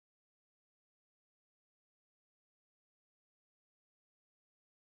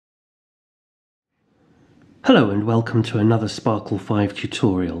Hello and welcome to another Sparkle 5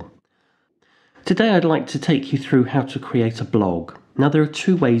 tutorial. Today I'd like to take you through how to create a blog. Now there are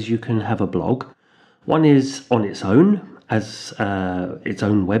two ways you can have a blog. One is on its own, as its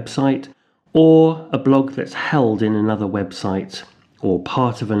own website, or a blog that's held in another website or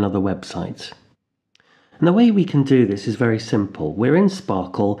part of another website. And the way we can do this is very simple. We're in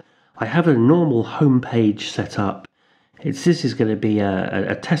Sparkle. I have a normal home page set up. This is going to be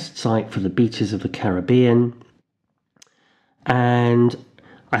a test site for the beaches of the Caribbean. And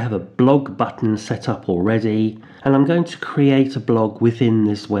I have a blog button set up already, and I'm going to create a blog within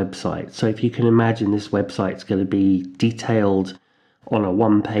this website. So if you can imagine, this website's going to be detailed on a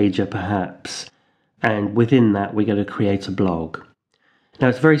one-pager perhaps, and within that we're going to create a blog. Now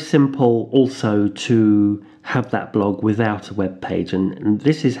it's very simple also to have that blog without a web page, and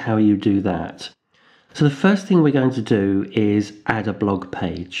this is how you do that. So the first thing we're going to do is add a blog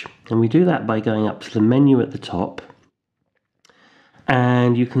page, and we do that by going up to the menu at the top,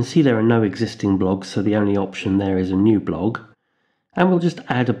 and you can see there are no existing blogs, so the only option there is a new blog, and we'll just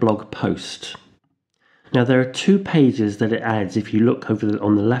add a blog post. Now there are two pages that it adds. If you look over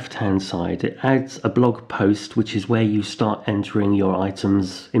on the left hand side, it adds a blog post, which is where you start entering your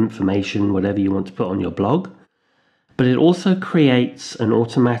items, information, whatever you want to put on your blog. But it also creates an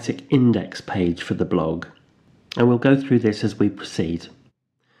automatic index page for the blog, and we'll go through this as we proceed.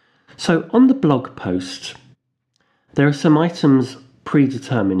 So on the blog post, there are some items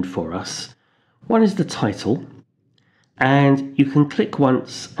predetermined for us. One is the title, and you can click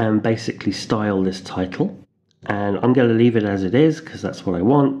once and basically style this title, and I'm going to leave it as it is because that's what I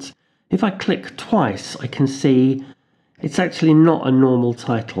want. If I click twice, I can see it's actually not a normal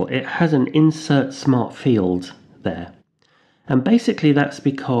title. It has an insert smart field there, and basically that's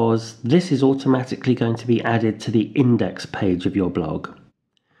because this is automatically going to be added to the index page of your blog.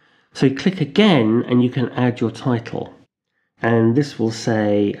 So you click again and you can add your title, and this will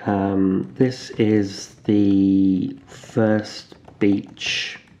say this is the first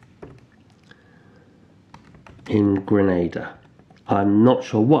beach in Grenada. I'm not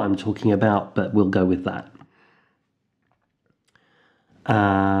sure what I'm talking about, but we'll go with that.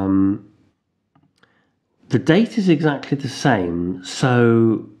 The date is exactly the same,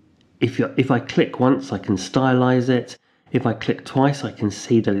 so if I click once I can stylize it. If I click twice I can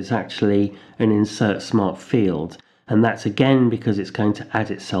see that it's actually an insert smart field, and that's again because it's going to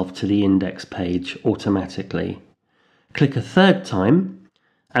add itself to the index page automatically. Click a third time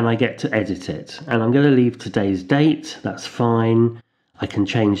and I get to edit it, and I'm going to leave today's date. That's fine. I can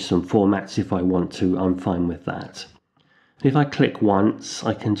change some formats if I want to. I'm fine with that. If I click once,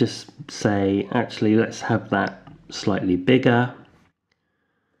 I can just say, actually, let's have that slightly bigger.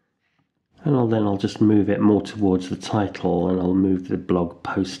 And then I'll just move it more towards the title, and I'll move the blog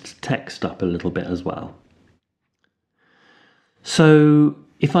post text up a little bit as well. So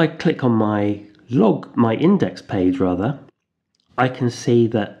if I click on my index page rather, I can see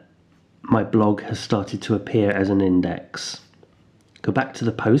that my blog has started to appear as an index. Go back to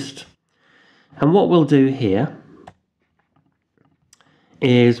the post, and what we'll do here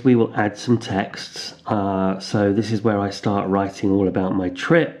is we will add some texts. So this is where I start writing all about my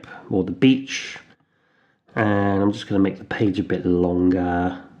trip or the beach, and I'm just going to make the page a bit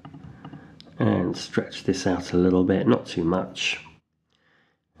longer and stretch this out a little bit, not too much,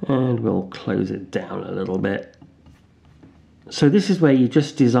 and we'll close it down a little bit. So this is where you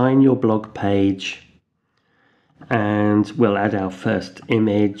just design your blog page, and we'll add our first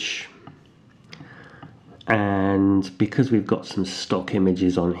image. And because we've got some stock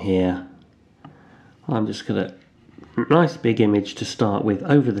images on here, I'm just going to, nice big image to start with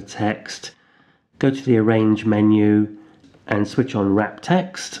over the text, go to the arrange menu and switch on wrap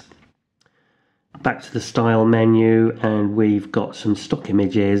text, back to the style menu, and we've got some stock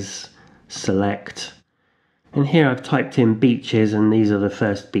images, select, and here I've typed in beaches, and these are the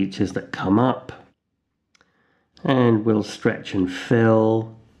first beaches that come up, and we'll stretch and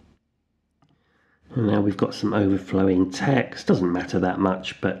fill. And now we've got some overflowing text. Doesn't matter that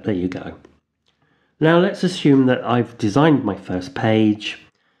much, but there you go. Now let's assume that I've designed my first page.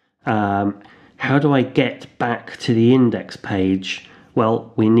 How do I get back to the index page?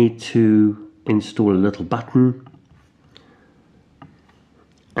 Well, we need to install a little button,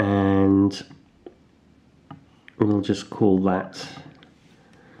 and we'll just call that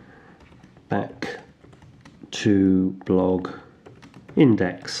back to blog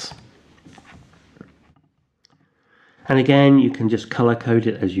index. And again, you can just color code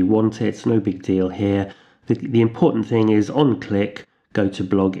it as you want it. It's no big deal here. The important thing is on click, go to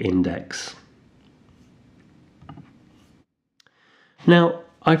blog index. Now,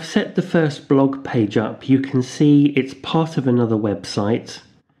 I've set the first blog page up. You can see it's part of another website.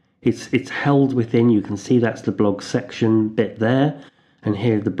 It's held within, you can see that's the blog section bit there, and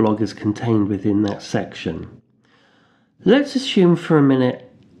here the blog is contained within that section. Let's assume for a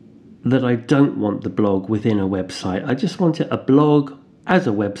minute that I don't want the blog within a website. I just want it a blog as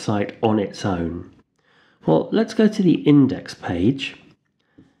a website on its own. Well, let's go to the index page,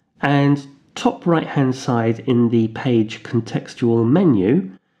 and top right hand side in the page contextual menu,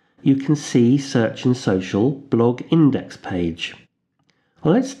 you can see Search and Social blog index page.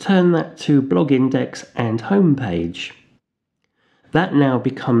 Well, let's turn that to blog index and home page. That now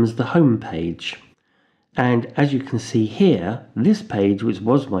becomes the home page. And as you can see here, this page, which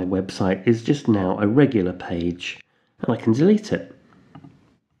was my website, is just now a regular page, and I can delete it.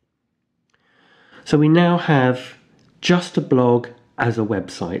 So we now have just a blog as a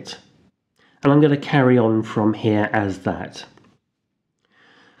website, and I'm going to carry on from here as that.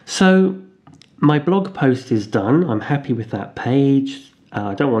 So my blog post is done. I'm happy with that page.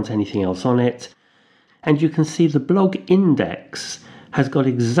 I don't want anything else on it. And you can see the blog index has got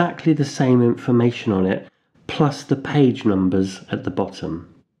exactly the same information on it, plus the page numbers at the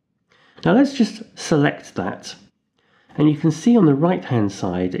bottom. Now let's just select that. And you can see on the right hand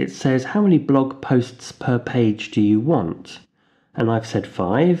side, it says how many blog posts per page do you want? And I've said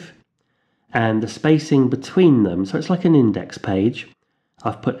 5. And the spacing between them, so it's like an index page,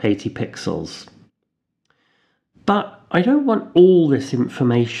 I've put 80 pixels. But I don't want all this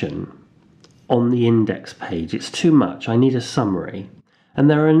information on the index page. It's too much. I need a summary. And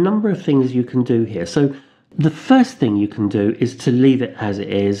there are a number of things you can do here. So the first thing you can do is to leave it as it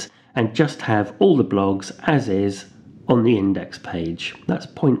is and just have all the blogs as is on the index page. That's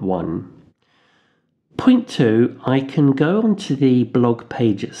point 1. Point 2, I can go onto the blog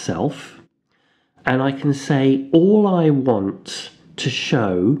page itself and I can say all I want to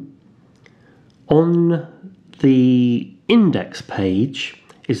show on the index page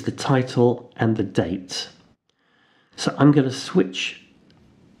is the title and the date. So I'm going to switch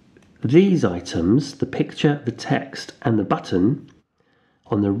these items, the picture, the text and the button.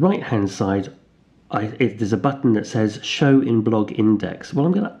 On the right hand side there's a button that says show in blog index. Well,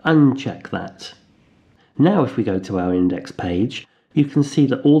 I'm going to uncheck that. Now if we go to our index page, you can see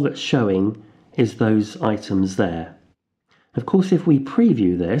that all that's showing is those items there. Of course, if we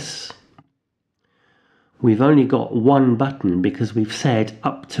preview this, we've only got one button because we've said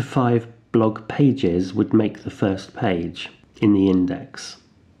up to 5 blog pages would make the first page in the index.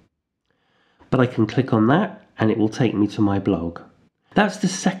 But I can click on that and it will take me to my blog. That's the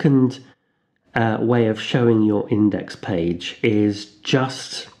second way of showing your index page, is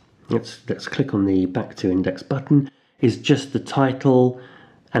just, let's click on the back to index button, is just the title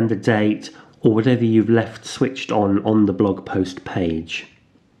and the date or whatever you've left switched on the blog post page.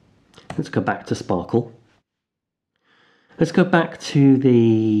 Let's go back to Sparkle. Let's go back to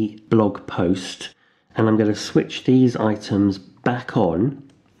the blog post and I'm going to switch these items back on.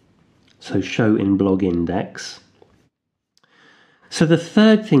 So show in blog index. So the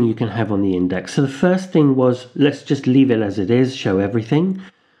third thing you can have on the index, so the first thing was let's just leave it as it is, show everything.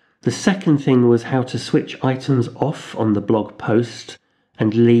 The second thing was how to switch items off on the blog post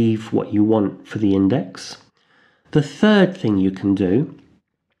and leave what you want for the index. The third thing you can do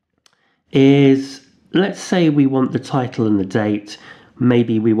is, let's say we want the title and the date,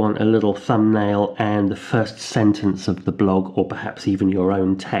 maybe we want a little thumbnail and the first sentence of the blog, or perhaps even your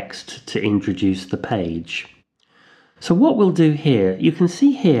own text to introduce the page. So what we'll do here, you can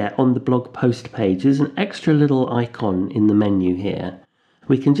see here on the blog post page, there's an extra little icon in the menu here.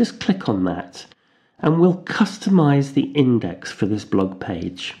 We can just click on that and we'll customize the index for this blog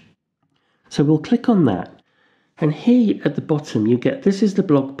page. So we'll click on that, and here at the bottom you get, this is the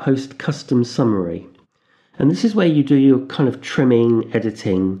blog post custom summary. And this is where you do your kind of trimming,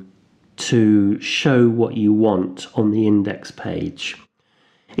 editing to show what you want on the index page.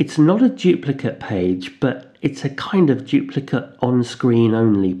 It's not a duplicate page, but it's a kind of duplicate on-screen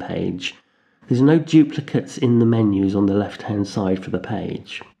only page. There's no duplicates in the menus on the left-hand side for the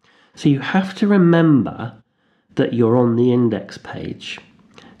page. So you have to remember that you're on the index page.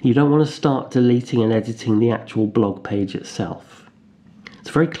 You don't want to start deleting and editing the actual blog page itself. It's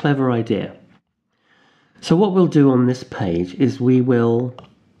a very clever idea. So what we'll do on this page is we will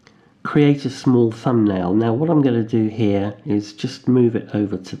create a small thumbnail. Now what I'm going to do here is just move it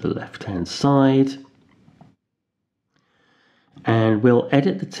over to the left hand side, and we'll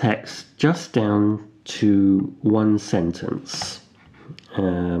edit the text just down to 1 sentence.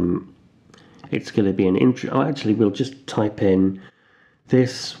 It's going to be an intro. Oh, actually we'll just type in,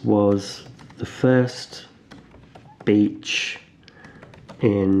 this was the first beach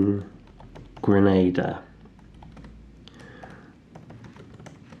in Grenada.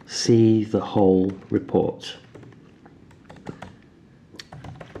 See the whole report.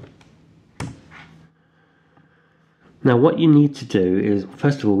 Now what you need to do is,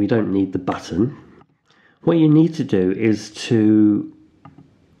 first of all, we don't need the button. What you need to do is to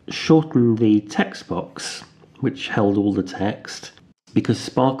shorten the text box, which held all the text, because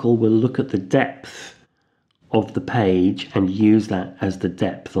Sparkle will look at the depth of the page and use that as the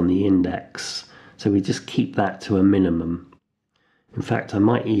depth on the index. So we just keep that to a minimum. In fact, I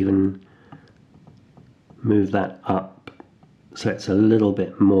might even move that up so it's a little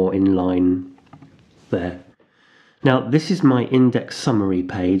bit more in line there. Now this is my index summary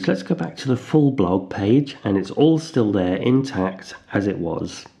page. Let's go back to the full blog page, and it's all still there intact as it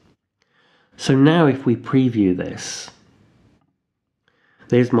was. So now if we preview this,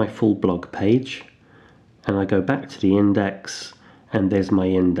 there's my full blog page, and I go back to the index, and there's my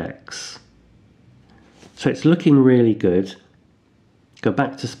index. So it's looking really good. Go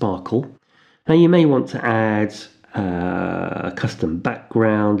back to Sparkle. Now you may want to add a custom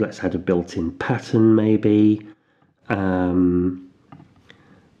background. Let's add a built-in pattern maybe.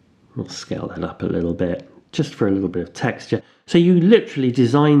 We'll scale that up a little bit, just for a little bit of texture. So you literally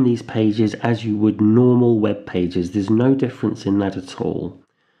design these pages as you would normal web pages. There's no difference in that at all.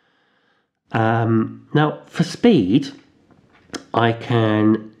 Now for speed, I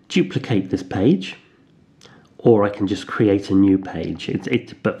can duplicate this page, or I can just create a new page.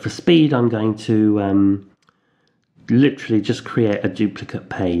 But for speed, I'm going to literally just create a duplicate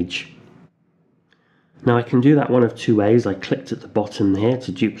page. Now I can do that one of two ways. I clicked at the bottom here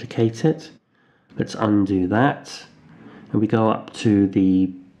to duplicate it. Let's undo that. And we go up to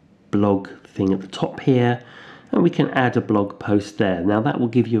the blog thing at the top here, and we can add a blog post there. Now that will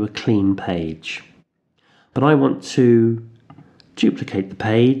give you a clean page. But I want to duplicate the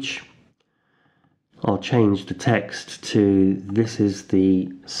page. I'll change the text to "This is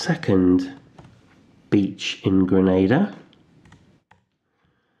the second beach in Grenada."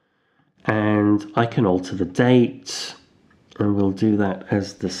 And I can alter the date, and we'll do that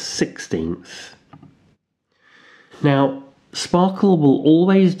as the 16th. Now, Sparkle will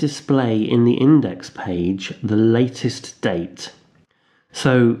always display in the index page the latest date.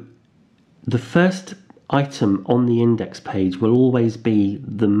 So the first item on the index page will always be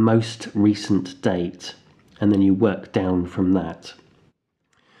the most recent date, and then you work down from that.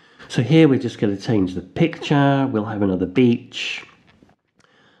 So here we're just going to change the picture. We'll have another beach.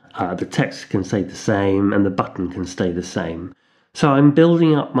 The text can stay the same, and the button can stay the same. So I'm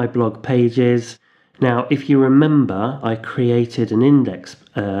building up my blog pages. Now, if you remember, I created an index,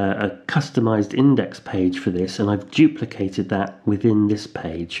 a customized index page for this, and I've duplicated that within this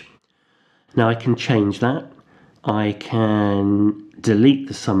page. Now I can change that. I can delete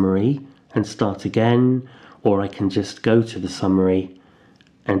the summary and start again, or I can just go to the summary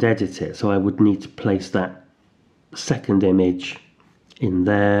and edit it. So I would need to place that second image in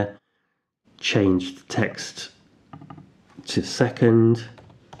there, change the text to second,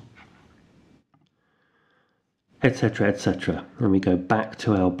 etc., etc. And we go back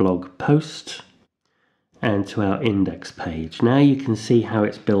to our blog post and to our index page. Now you can see how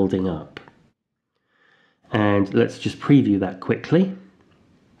it's building up. And let's just preview that quickly.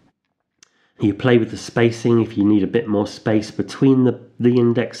 You play with the spacing. If you need a bit more space between the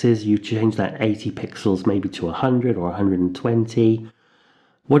indexes, you change that 80 pixels maybe to 100 or 120.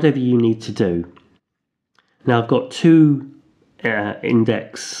 Whatever you need to do. Now I've got two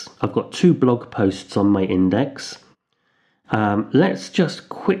blog posts on my index. Let's just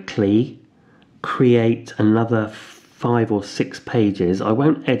quickly create another 5 or 6 pages. I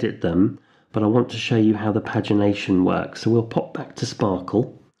won't edit them, but I want to show you how the pagination works. So we'll pop back to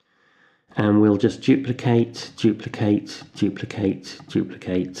Sparkle, and we'll just duplicate, duplicate, duplicate,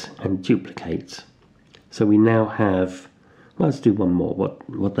 duplicate, and duplicate. So we now have, well, let's do one more.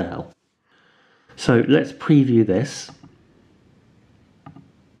 What the hell? So let's preview this.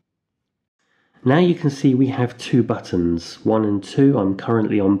 Now you can see we have 2 buttons, 1 and 2. I'm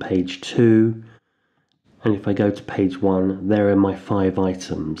currently on page 2. And if I go to page 1, there are my 5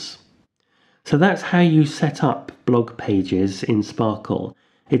 items. So that's how you set up blog pages in Sparkle.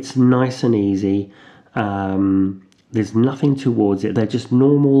 It's nice and easy. There's nothing towards it. They're just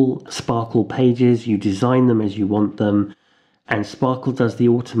normal Sparkle pages. You design them as you want them, and Sparkle does the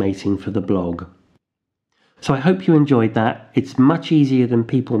automating for the blog. So I hope you enjoyed that. It's much easier than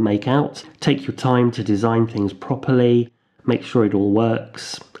people make out. Take your time to design things properly, make sure it all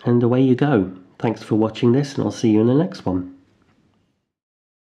works, and away you go. Thanks for watching this, and I'll see you in the next one.